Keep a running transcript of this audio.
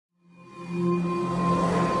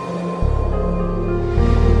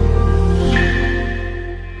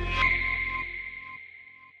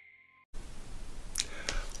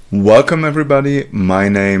Welcome everybody, my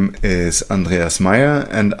name is Andreas Meyer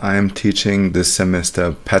and I am teaching this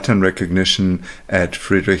semester pattern recognition at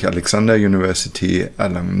Friedrich Alexander University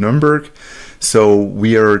Erlangen-Nuremberg. So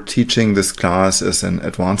we are teaching this class as an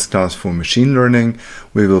advanced class for machine learning.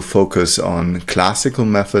 We will focus on classical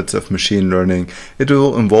methods of machine learning. It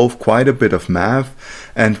will involve quite a bit of math,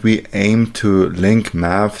 and we aim to link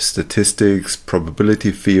math, statistics,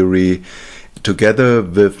 probability theory together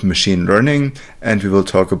with machine learning, and we will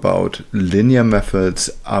talk about linear methods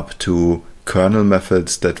up to kernel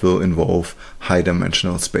methods that will involve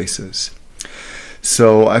high-dimensional spaces.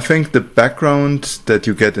 So I think the background that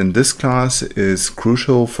you get in this class is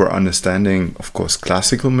crucial for understanding, of course,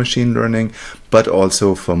 classical machine learning, but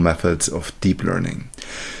also for methods of deep learning.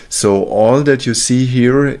 So all that you see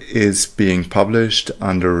here is being published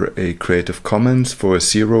under a Creative Commons for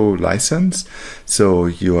zero license. So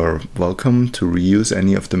you are welcome to reuse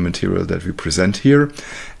any of the material that we present here.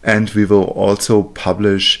 And we will also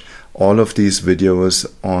publish all of these videos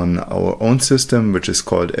on our own system, which is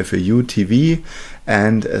called FAU TV,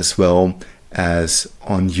 and as well as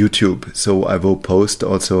on YouTube. So I will post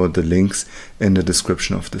also the links in the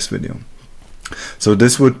description of this video. So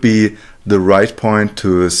this would be the right point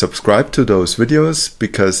to subscribe to those videos,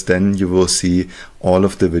 because then you will see all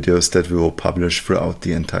of the videos that we will publish throughout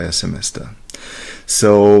the entire semester.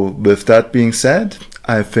 So with that being said,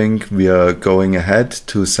 I think we are going ahead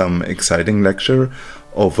to some exciting lecture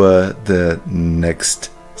over the next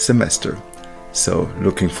semester. So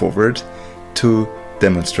looking forward to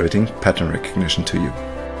demonstrating pattern recognition to you.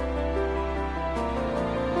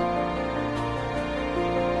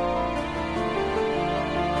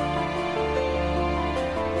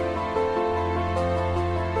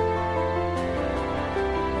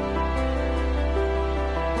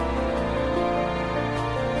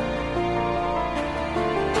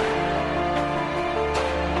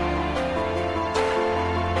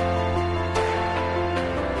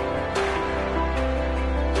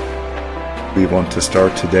 We want to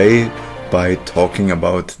start today by talking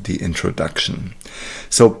about the introduction.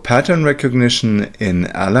 So pattern recognition in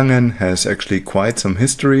Erlangen has actually quite some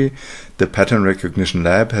history. The Pattern Recognition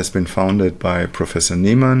Lab has been founded by Professor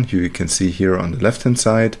Niemann, who you can see here on the left-hand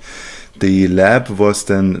side. The lab was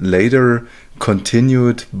then later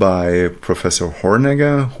continued by Professor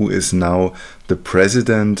Hornegger, who is now the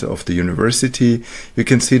president of the university. You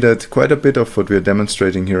can see that quite a bit of what we are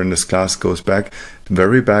demonstrating here in this class goes back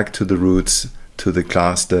to the roots, to the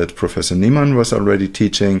class that Professor Niemann was already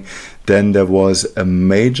teaching. Then there was a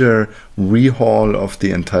major rehaul of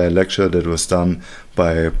the entire lecture that was done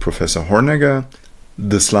by Professor Hornegger.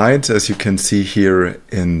 The slides, as you can see here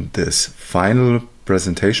in this final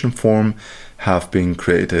presentation form, have been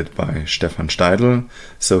created by Stefan Steidl.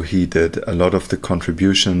 So he did a lot of the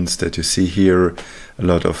contributions that you see here, a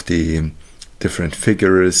lot of the different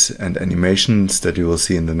figures and animations that you will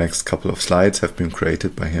see in the next couple of slides have been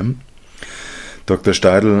created by him. Dr.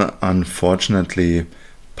 Steidl unfortunately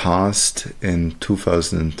passed in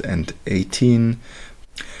 2018.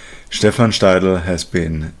 Stefan Steidl has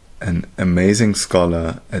been an amazing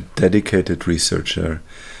scholar, a dedicated researcher,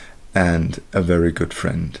 and a very good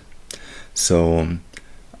friend. So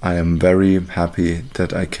I am very happy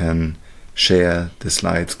that I can share the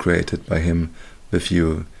slides created by him with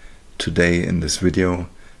you today in this video,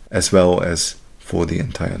 as well as for the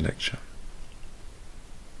entire lecture.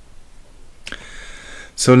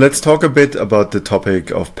 So let's talk a bit about the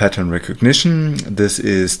topic of pattern recognition. This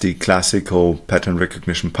is the classical pattern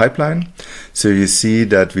recognition pipeline. So you see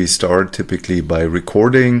that we start typically by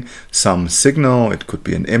recording some signal. It could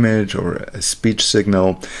be an image or a speech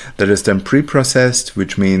signal that is then pre-processed,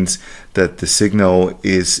 which means that the signal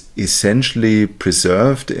is essentially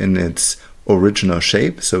preserved in its original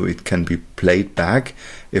shape, so it can be played back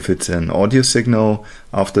if it's an audio signal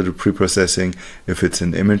after the pre-processing. If it's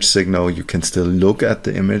an image signal, you can still look at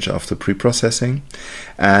the image after pre-processing.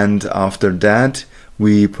 And after that,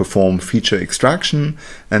 we perform feature extraction,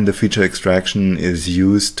 and the feature extraction is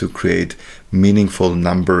used to create meaningful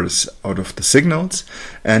numbers out of the signals,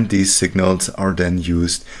 and these signals are then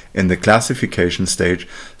used in the classification stage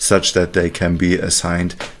such that they can be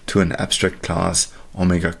assigned to an abstract class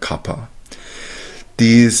omega kappa.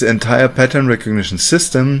 This entire pattern recognition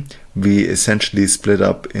system we essentially split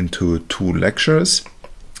up into two lectures.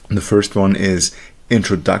 The first one is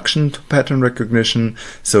Introduction to Pattern Recognition.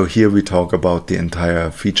 So here we talk about the entire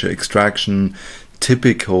feature extraction,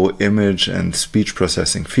 typical image and speech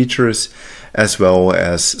processing features, as well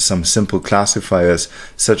as some simple classifiers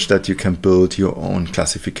such that you can build your own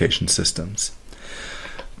classification systems.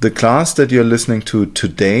 The class that you're listening to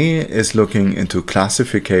today is looking into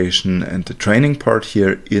classification and the training part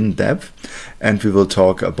here in depth, and we will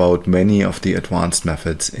talk about many of the advanced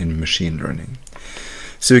methods in machine learning.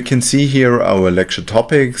 So you can see here our lecture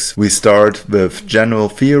topics. We start with general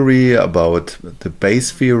theory about the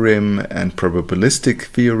Bayes theorem and probabilistic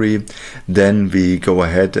theory. Then we go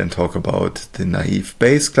ahead and talk about the naive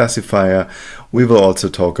Bayes classifier. We will also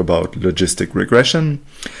talk about logistic regression,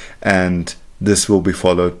 and this will be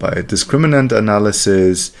followed by discriminant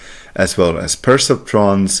analysis as well as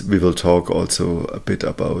perceptrons. We will talk also a bit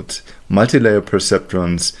about multilayer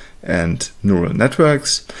perceptrons and neural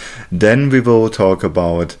networks. Then we will talk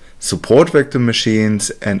about support vector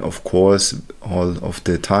machines, and of course all of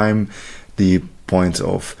the time the points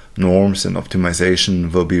of norms and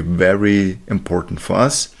optimization will be very important for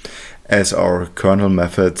us as our kernel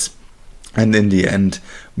methods. And in the end,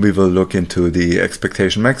 we will look into the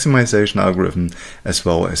expectation maximization algorithm as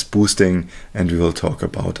well as boosting, and we will talk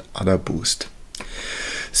about other boost.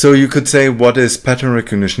 So you could say, what is pattern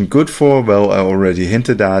recognition good for? Well, I already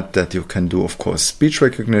hinted at that you can do, of course, speech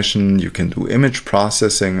recognition, you can do image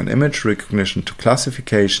processing and image recognition to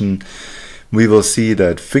classification. We will see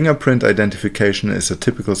that fingerprint identification is a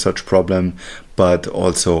typical such problem, but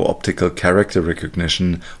also optical character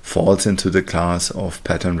recognition falls into the class of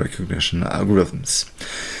pattern recognition algorithms.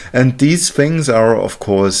 And these things are, of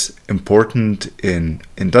course, important in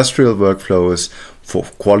industrial workflows, for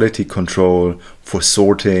quality control, for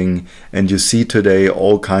sorting, and you see today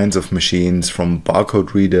all kinds of machines, from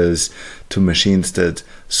barcode readers to machines that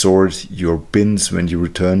sort your bins when you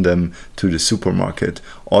return them to the supermarket.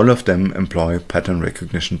 All of them employ pattern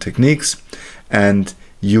recognition techniques, and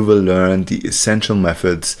you will learn the essential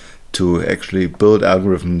methods to actually build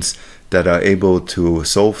algorithms that are able to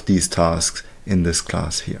solve these tasks in this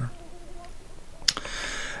class here.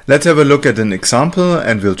 Let's have a look at an example,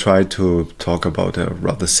 and we'll try to talk about a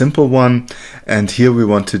rather simple one. And here we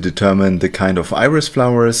want to determine the kind of iris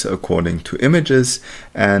flowers according to images.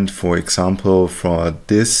 And for example, for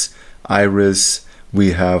this iris,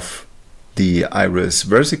 we have the iris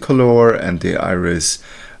versicolor and the iris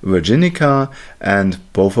virginica, and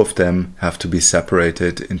both of them have to be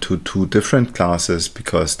separated into two different classes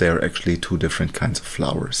because they're actually two different kinds of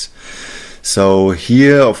flowers. So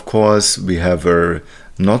here, of course, we have a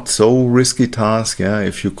not so risky task.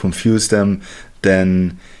 If you confuse them,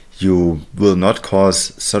 then you will not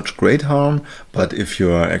cause such great harm, but if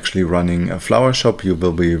you are actually running a flower shop, you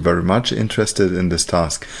will be very much interested in this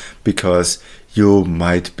task because you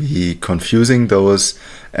might be confusing those,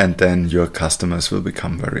 and then your customers will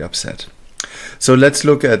become very upset. So let's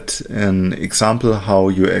look at an example how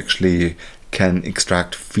you actually can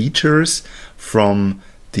extract features from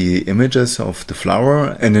the images of the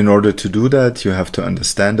flower, and in order to do that you have to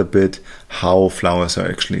understand a bit how flowers are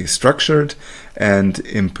actually structured, and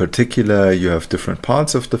in particular you have different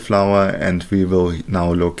parts of the flower, and we will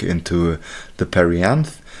now look into the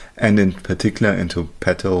perianth and in particular into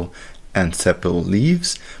petal and sepal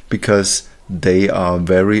leaves, because they are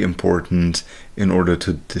very important in order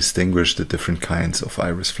to distinguish the different kinds of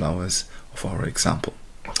iris flowers of our example.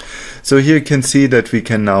 So here you can see that we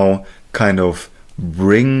can now kind of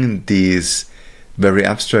bring these very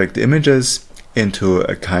abstract images into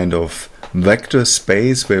a kind of vector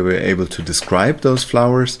space where we're able to describe those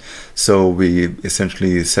flowers. So we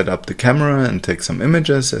essentially set up the camera and take some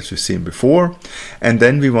images as you've seen before, and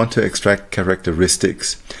then we want to extract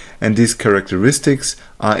characteristics, and these characteristics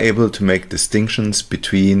are able to make distinctions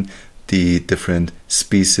between the different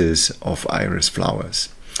species of iris flowers.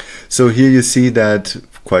 So here you see that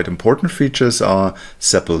quite important features are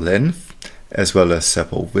sepal length as well as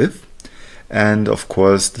sepal width, and of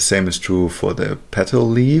course the same is true for the petal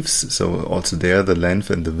leaves. So also there the length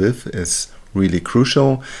and the width is really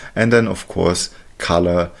crucial, and then of course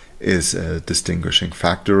color is a distinguishing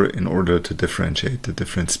factor in order to differentiate the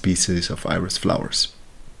different species of iris flowers.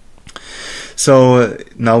 So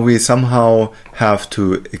now we somehow have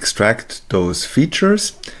to extract those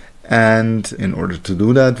features, and in order to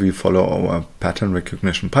do that we follow our pattern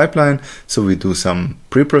recognition pipeline. So we do some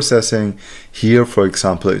pre-processing. Here, for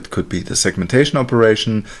example, it could be the segmentation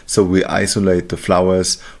operation, so we isolate the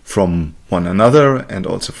flowers from one another and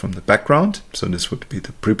also from the background. So this would be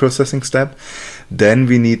the pre-processing step. Then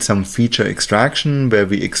we need some feature extraction where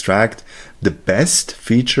we extract the best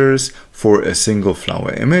features for a single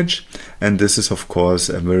flower image, and this is of course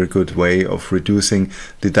a very good way of reducing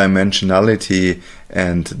the dimensionality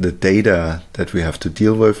and the data that we have to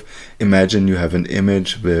deal with. Imagine you have an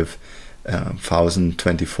image with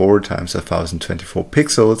 1024 times 1024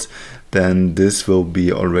 pixels. then this will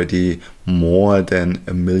be already more than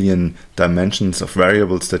 1 million dimensions of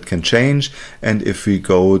variables that can change. And if we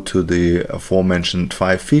go to the aforementioned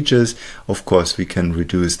 5 features, of course we can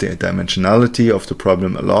reduce the dimensionality of the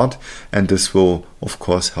problem a lot, and this will of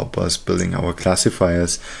course help us building our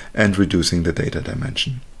classifiers and reducing the data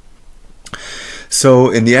dimension. So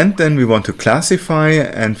in the end then we want to classify,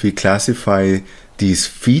 and we classify these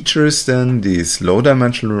features then, these low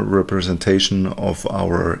dimensional representation of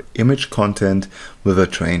our image content with a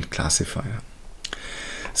trained classifier.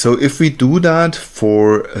 So if we do that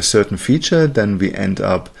for a certain feature, then we end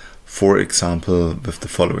up, for example, with the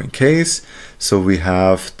following case. So we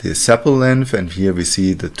have the sepal length, and here we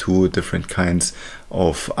see the 2 different kinds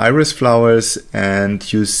of iris flowers,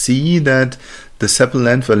 and you see that the sepal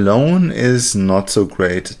length alone is not so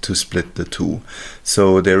great to split the 2.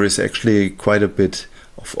 So there is actually quite a bit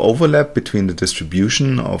of overlap between the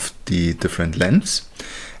distribution of the different lengths.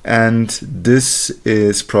 And this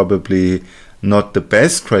is probably not the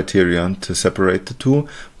best criterion to separate the 2,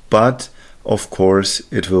 but of course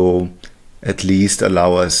it will at least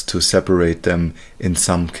allow us to separate them in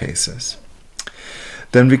some cases.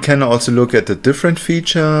 Then we can also look at a different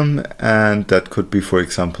feature, and that could be, for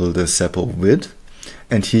example, the sepal width.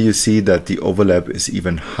 And here you see that the overlap is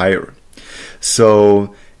even higher.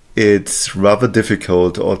 So it's rather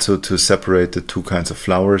difficult also to separate the 2 kinds of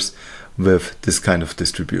flowers with this kind of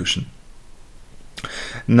distribution.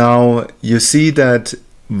 Now you see that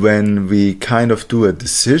when we kind of do a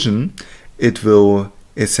decision, it will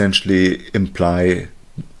essentially imply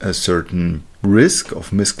a certain risk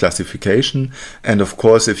of misclassification, and of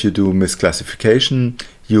course if you do misclassification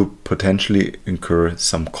you potentially incur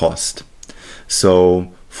some cost.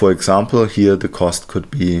 So for example, here the cost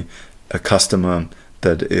could be a customer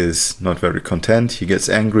that is not very content, he gets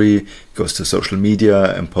angry, goes to social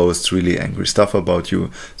media and posts really angry stuff about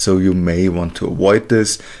you, so you may want to avoid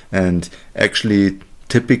this. And actually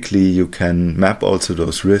typically you can map also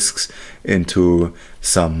those risks into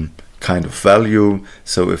some kind of value.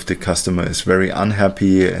 So if the customer is very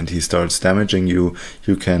unhappy and he starts damaging you,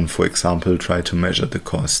 you can, for example, try to measure the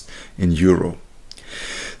cost in euro.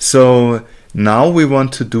 So now we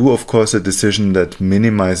want to do, of course, a decision that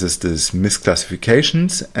minimizes these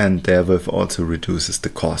misclassifications and therewith also reduces the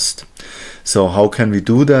cost. So how can we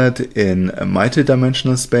do that in a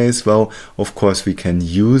multidimensional space? Well, of course, we can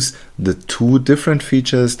use the 2 different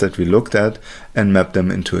features that we looked at and map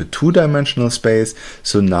them into a 2-dimensional space.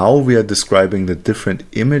 So now we are describing the different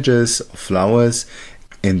images of flowers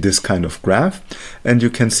in this kind of graph, and you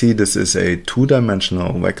can see this is a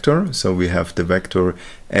 2-dimensional vector. So we have the vector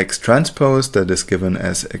x transpose that is given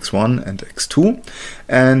as x1 and x2,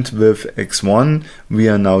 and with x1 we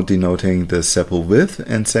are now denoting the sepal width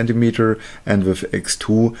in centimeter, and with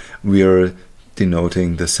x2 we are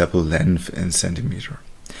denoting the sepal length in centimeter.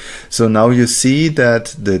 So now you see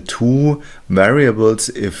that the 2 variables,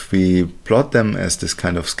 if we plot them as this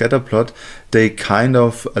kind of scatter plot, they kind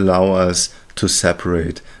of allow us to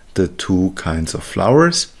separate the 2 kinds of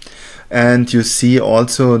flowers. And you see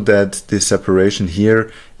also that the separation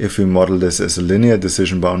here, if we model this as a linear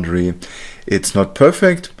decision boundary, it's not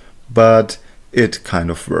perfect, but it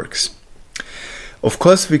kind of works. Of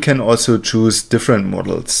course, we can also choose different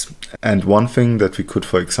models. And one thing that we could,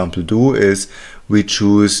 for example, do is we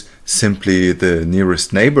choose simply the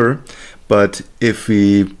nearest neighbor. But if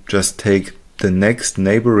we just take the next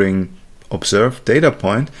neighboring observed data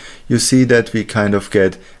point, you see that we kind of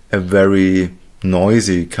get a very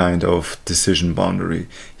noisy kind of decision boundary.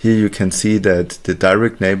 Here you can see that the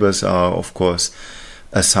direct neighbors are, of course,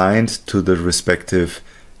 assigned to the respective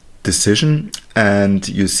decision, and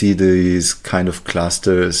you see these kind of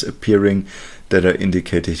clusters appearing that are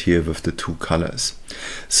indicated here with the 2 colors.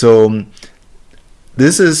 So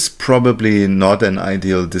this is probably not an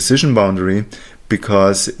ideal decision boundary,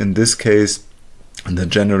 because in this case the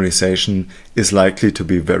generalization is likely to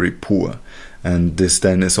be very poor, and this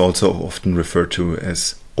then is also often referred to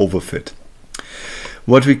as overfit.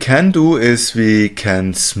 What we can do is we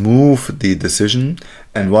can smooth the decision,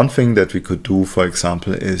 and one thing that we could do, for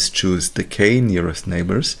example, is choose the k nearest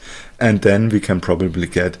neighbors, and then we can probably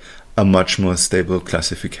get a much more stable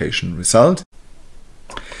classification result.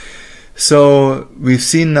 So we've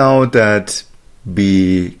seen now that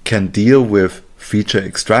we can deal with feature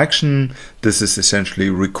extraction. This is essentially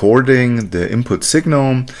recording the input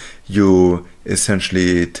signal. You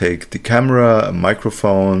essentially take the camera, a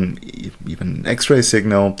microphone, even an X-ray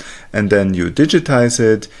signal, and then you digitize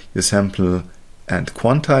it, you sample and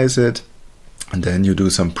quantize it, and then you do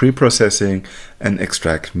some pre-processing and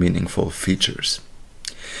extract meaningful features.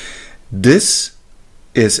 This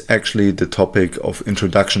is actually the topic of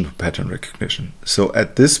Introduction to Pattern Recognition. So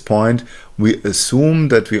at this point, we assume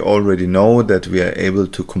that we already know that we are able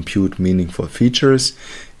to compute meaningful features.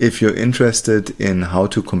 If you're interested in how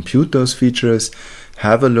to compute those features,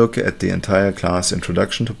 have a look at the entire class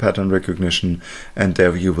Introduction to Pattern Recognition, and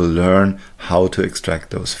there you will learn how to extract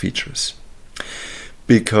those features.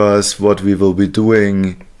 Because what we will be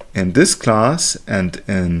doing in this class and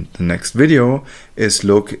in the next video is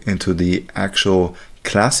look into the actual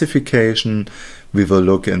classification. We will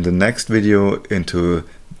look in the next video into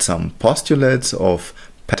some postulates of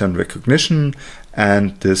pattern recognition,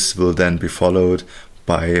 and this will then be followed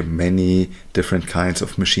by many different kinds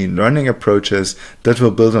of machine learning approaches that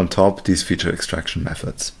will build on top these feature extraction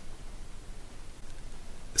methods.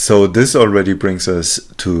 So this already brings us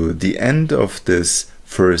to the end of this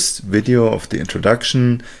first video of the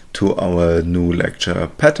introduction to our new lecture,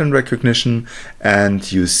 Pattern Recognition,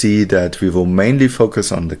 and you see that we will mainly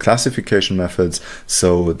focus on the classification methods,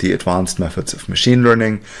 so the advanced methods of machine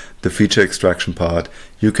learning. The feature extraction part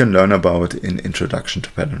you can learn about in Introduction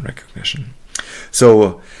to Pattern Recognition.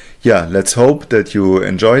 So yeah, let's hope that you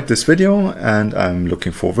enjoyed this video, and I'm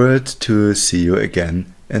looking forward to see you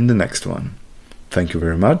again in the next one. Thank you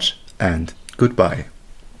very much, and goodbye.